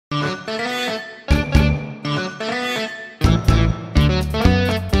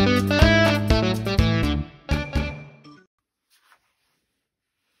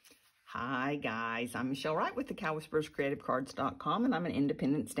guys, I'm Michelle Wright with the CowWhisperersCreativeCards.com, and I'm an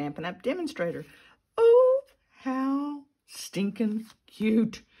independent Stampin' Up! Demonstrator. Oh, how stinking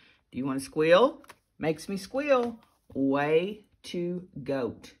cute. Do you want to squeal? Makes me squeal. Way to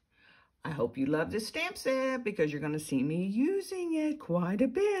goat. I hope you love this stamp set because you're going to see me using it quite a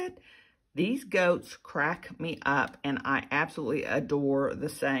bit. These goats crack me up, and I absolutely adore the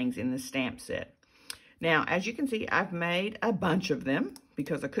sayings in this stamp set. Now, as you can see, I've made a bunch of them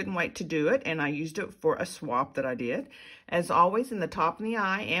because I couldn't wait to do it, and I used it for a swap that I did. As always, in the top of the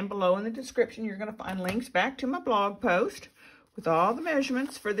eye and below in the description, you're going to find links back to my blog post with all the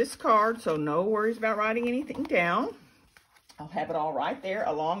measurements for this card, so no worries about writing anything down. I'll have it all right there,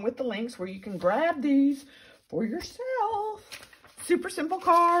 along with the links where you can grab these for yourself. Super simple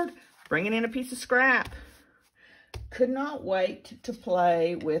card, bringing in a piece of scrap. Could not wait to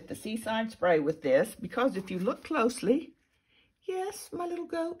play with the Seaside Spray with this, because if you look closely, yes, my little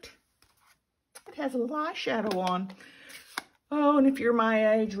goat, it has a little eyeshadow on. Oh, and if you're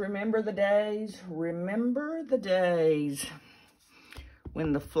my age, remember the days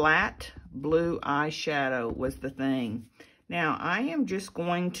when the flat blue eyeshadow was the thing. Now, I am just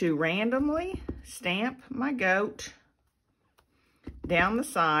going to randomly stamp my goat down the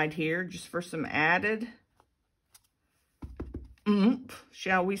side here, just for some added oomph,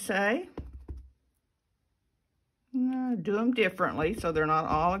 shall we say. Do them differently so they're not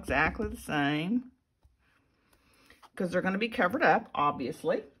all exactly the same, because they're going to be covered up,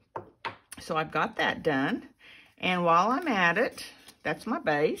 obviously. So I've got that done. And while I'm at it, that's my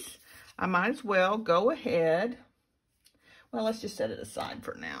base. I might as well go ahead. Well, let's just set it aside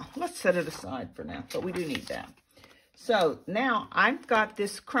for now. Let's set it aside for now, but we do need that. So now I've got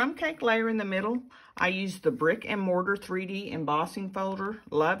this crumb cake layer in the middle. I used the Brick and Mortar 3D embossing folder.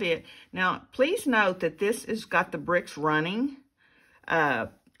 Love it. Now, please note that this has got the bricks running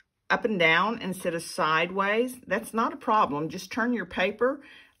up and down instead of sideways. That's not a problem. Just turn your paper.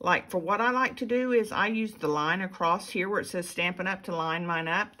 Like, for what I like to do is I use the line across here where it says Stampin' Up! To line mine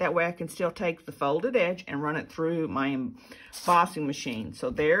up. That way I can still take the folded edge and run it through my embossing machine. So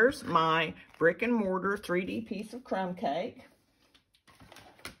there's my Brick and Mortar 3D piece of crumb cake.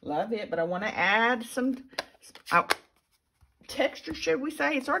 Love it, but I want to add some texture, should we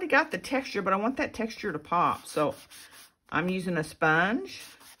say. It's already got the texture, but I want that texture to pop. So I'm using a sponge,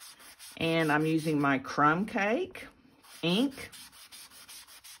 and I'm using my crumb cake ink.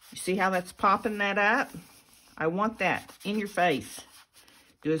 You see how that's popping that up? I want that in your face.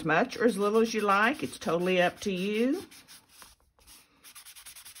 Do as much or as little as you like. It's totally up to you.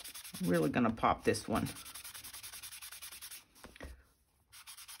 I'm really going to pop this one.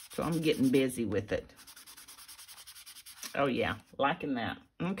 So I'm getting busy with it. Oh yeah, liking that.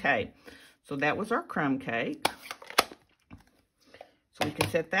 Okay, so that was our crumb cake. So we can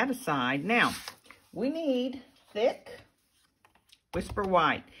set that aside. Now, we need thick Whisper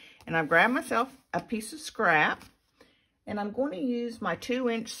White. And I've grabbed myself a piece of scrap, and I'm going to use my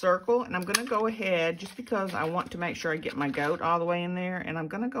 2-inch circle, and I'm going to go ahead, just because I want to make sure I get my goat all the way in there, and I'm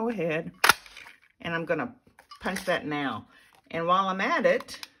going to go ahead and I'm going to punch that now. And while I'm at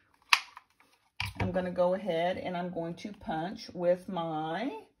it, I'm going to go ahead and I'm going to punch with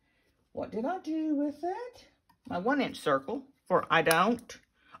my, what did I do with it? My 1-inch circle for I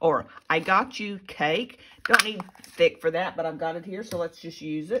got you cake. Don't need thick for that, but I've got it here, so let's just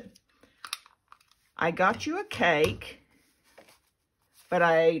use it. I got you a cake, but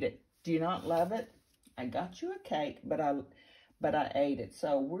I ate it. Do you not love it? I got you a cake, but I ate it.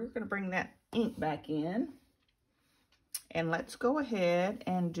 So we're going to bring that ink back in. And let's go ahead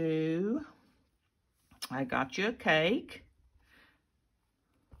and do, I got you a cake.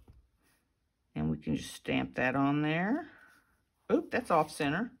 And we can just stamp that on there. Oop, that's off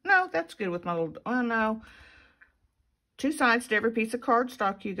center. No, that's good with my little, oh no. 2 sides to every piece of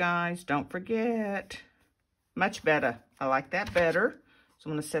cardstock, you guys. Don't forget. Much better. I like that better. So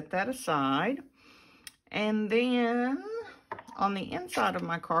I'm going to set that aside. And then on the inside of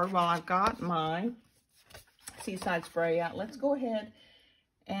my card, while I've got my Seaside Spray out, let's go ahead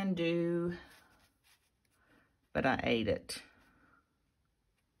and do, but I ate it.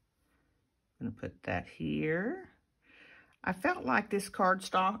 I'm going to put that here. I felt like this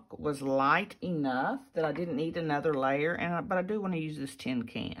cardstock was light enough that I didn't need another layer, but I do want to use this tin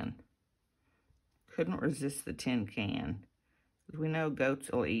can. Couldn't resist the tin can. We know goats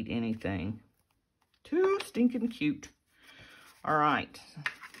will eat anything. Too stinking cute. All right,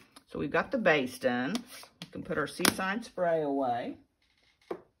 so we've got the base done. We can put our Seaside Spray away.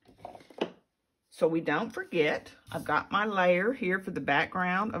 So we don't forget, I've got my layer here for the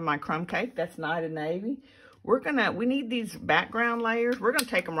background of my crumb cake. That's Night of Navy. We need these background layers. We're gonna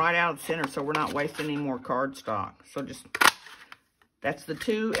take them right out of the center so we're not wasting any more cardstock. So that's the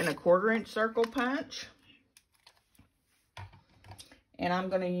 2 1/4 inch circle punch. And I'm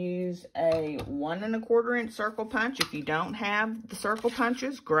going to use a 1 1/4 inch circle punch. If you don't have the circle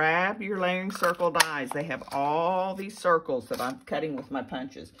punches, grab your layering circle dies. They have all these circles that I'm cutting with my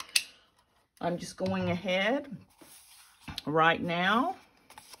punches. I'm just going ahead right now,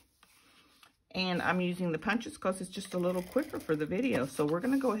 and I'm using the punches because it's just a little quicker for the video. So we're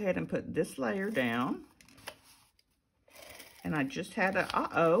going to go ahead and put this layer down. And I just had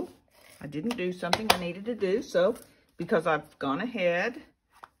I didn't do something I needed to do. So because I've gone ahead,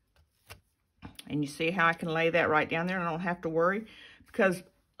 and you see how I can lay that right down there and I don't have to worry, because,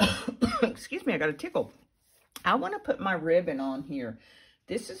 excuse me, I got a tickle. I want to put my ribbon on here.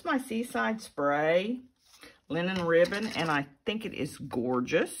 This is my Seaside Spray linen ribbon, and I think it is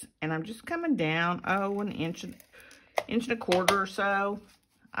gorgeous. And I'm just coming down, 1 inch and a 1/4 or so.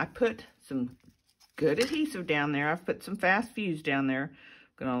 I put some good adhesive down there. I've put some fast fuse down there.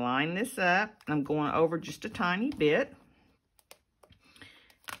 I'm going to line this up. I'm going over just a tiny bit.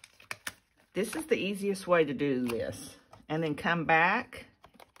 This is the easiest way to do this. And then come back.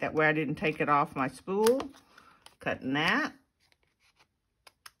 That way I didn't take it off my spool. Cutting that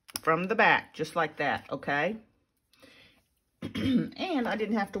from the back, just like that, okay? And I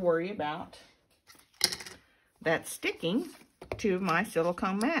didn't have to worry about that sticking to my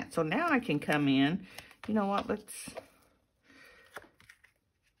silicone mat. So now I can come in. You know what,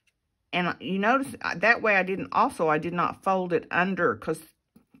 and you notice that way I did not fold it under, because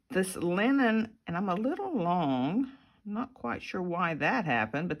this linen, and I'm a little long. I'm not quite sure why that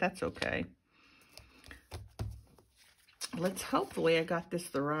happened, but that's okay. Hopefully I got this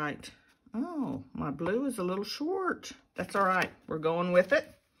the right. Oh, my blue is a little short. That's all right. We're going with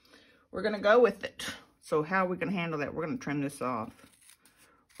it. We're going to go with it. So how are we going to handle that? We're going to trim this off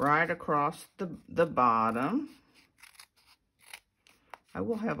right across the bottom. I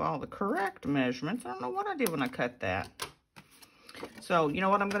will have all the correct measurements. I don't know what I did when I cut that. So, you know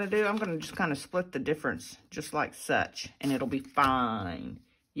what I'm going to do? I'm going to just kind of split the difference just like such, and it'll be fine.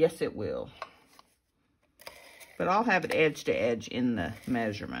 Yes, it will. But I'll have it edge to edge in the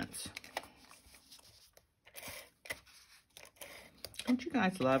measurements. Don't you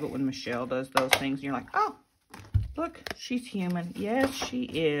guys love it when Michelle does those things and you're like, oh, look, she's human. Yes, she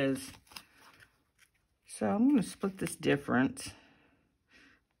is. So I'm going to split this difference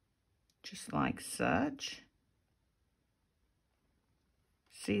just like such.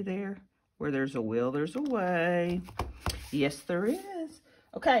 See there? Where there's a will, there's a way. Yes, there is.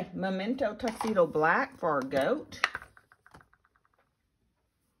 Okay, Memento Tuxedo Black for our goat.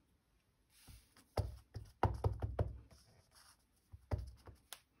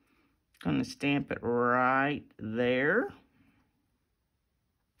 Gonna stamp it right there.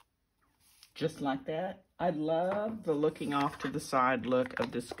 Just like that. I love the looking off to the side look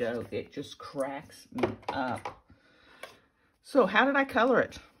of this goat. It just cracks me up. So how did I color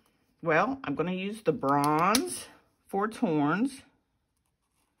it? Well, I'm going to use the bronze for its horns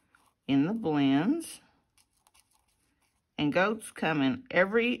in the blends. And goats come in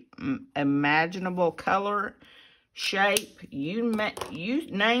every imaginable color, shape, you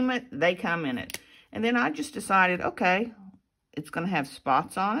name it, they come in it. And then I just decided, okay, it's going to have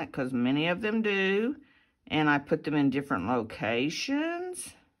spots on it because many of them do. And I put them in different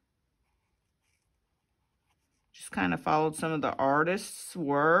locations. Just kind of followed some of the artist's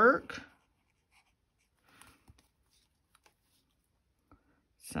work.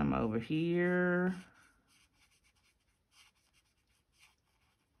 Some over here.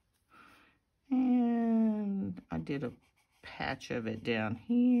 And I did a patch of it down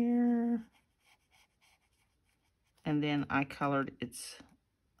here. And then I colored its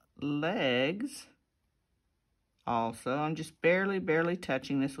legs. Also, I'm just barely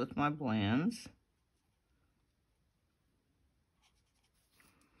touching this with my blends.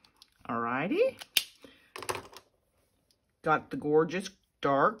 Alrighty. Got the gorgeous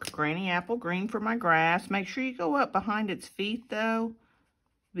dark granny apple green for my grass. Make sure you go up behind its feet though,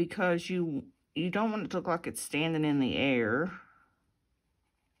 because you don't want it to look like it's standing in the air.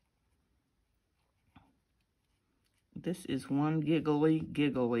 This is one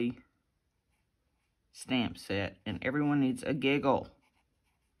giggly stamp set, and everyone needs a giggle.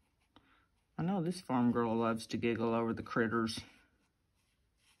 I know this farm girl loves to giggle over the critters.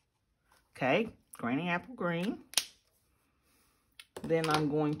 Okay, granny apple green. Then I'm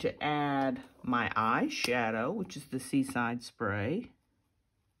going to add my eyeshadow, which is the Seaside Spray.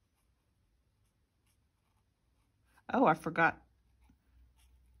 Oh, I forgot.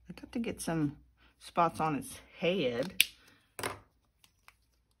 I got to get some spots on its head.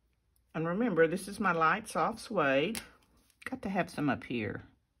 And remember, this is my light soft suede. Got to have some up here.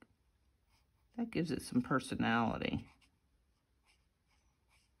 That gives it some personality.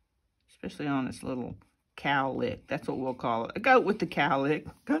 Especially on this little cowlick. That's what we'll call it. A goat with the cowlick.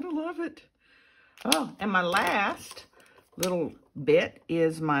 Gotta love it. Oh, and my last little bit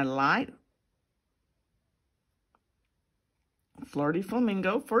is my light Flirty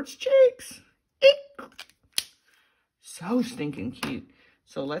Flamingo for its cheeks. Eek! So stinking cute.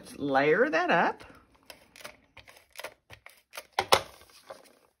 So let's layer that up.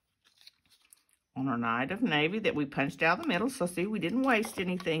 On our night of navy that we punched out the middle. So see, we didn't waste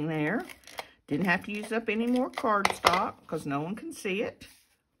anything there. Didn't have to use up any more cardstock because no one can see it.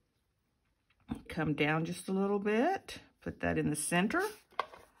 Come down just a little bit. Put that in the center.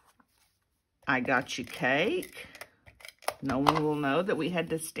 I got you cake. No one will know that we had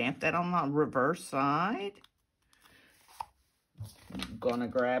to stamp that on the reverse side. I'm gonna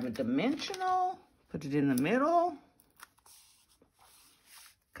grab a dimensional, put it in the middle.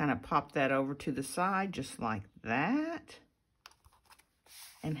 Kind of pop that over to the side just like that.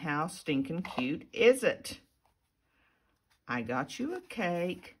 And how stinking cute is it? I got you a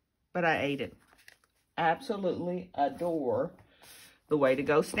cake, but I ate it. Absolutely adore the Way to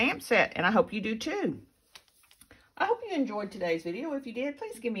Go stamp set, and I hope you do too. I hope you enjoyed today's video. If you did,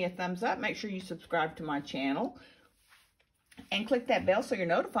 please give me a thumbs up. Make sure you subscribe to my channel and click that bell so you're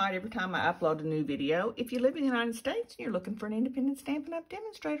notified every time I upload a new video. If you live in the United States and you're looking for an independent Stampin' Up!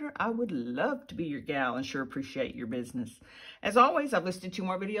 Demonstrator, I would love to be your gal and sure appreciate your business. As always, I've listed 2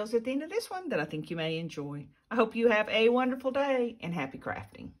 more videos at the end of this one that I think you may enjoy. I hope you have a wonderful day and happy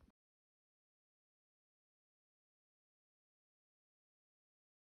crafting.